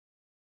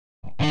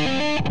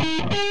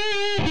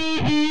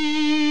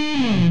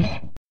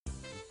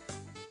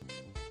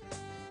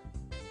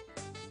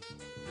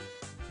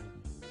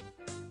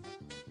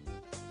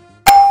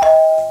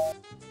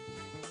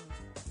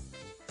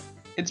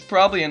It's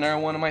probably another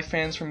one of my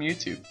fans from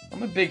YouTube.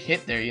 I'm a big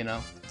hit there, you know.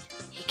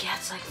 He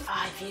gets like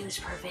 5 views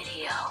per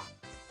video.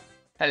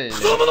 Hello.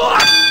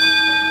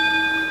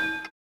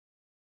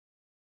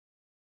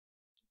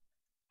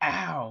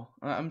 Ow!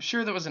 I'm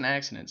sure that was an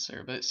accident,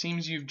 sir, but it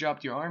seems you've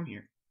dropped your arm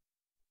here.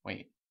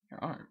 Wait,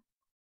 your arm?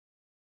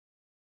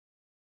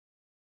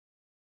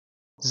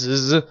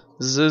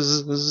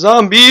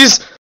 Zombies!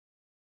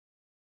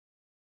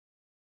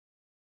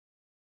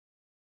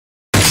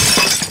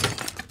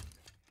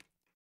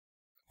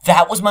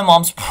 That was my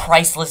mom's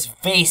priceless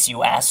vase,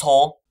 you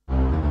asshole!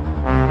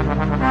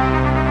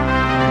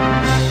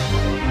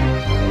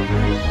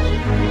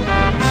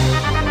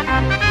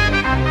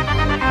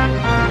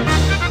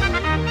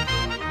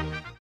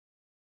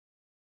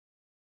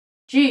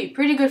 Gee,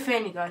 pretty good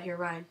fan you got here,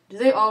 Ryan. Do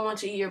they all want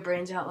to eat your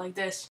brains out like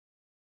this?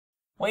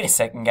 Wait a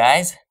second,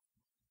 guys.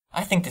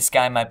 I think this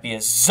guy might be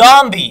a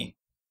zombie!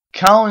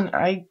 Colin,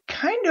 I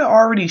kinda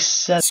already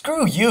said—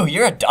 Screw you,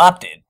 you're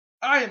adopted.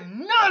 I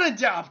am not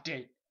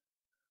adopted!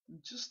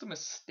 Just a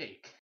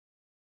mistake.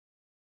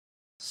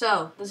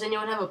 So, does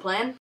anyone have a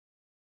plan?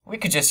 We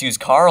could just use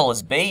Carl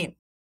as bait.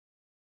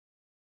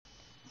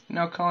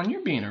 Now, Colin,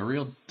 you're being a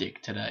real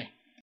dick today.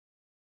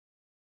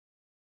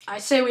 I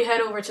say we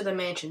head over to the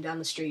mansion down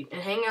the street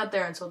and hang out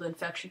there until the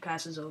infection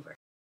passes over.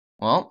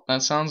 Well,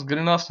 that sounds good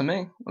enough to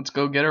me. Let's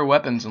go get our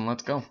weapons and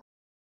let's go.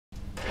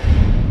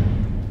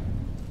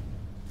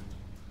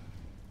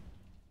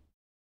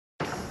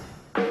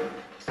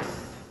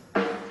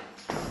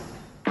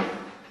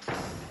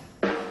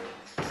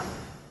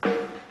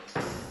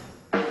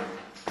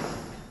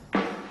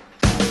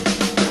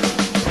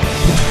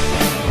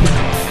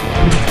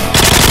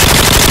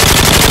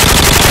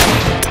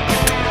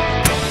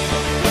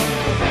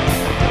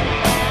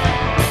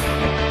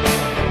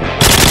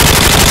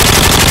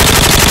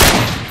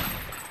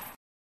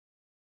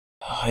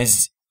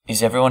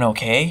 Is everyone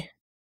okay?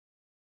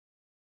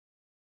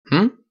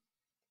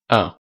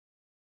 Oh.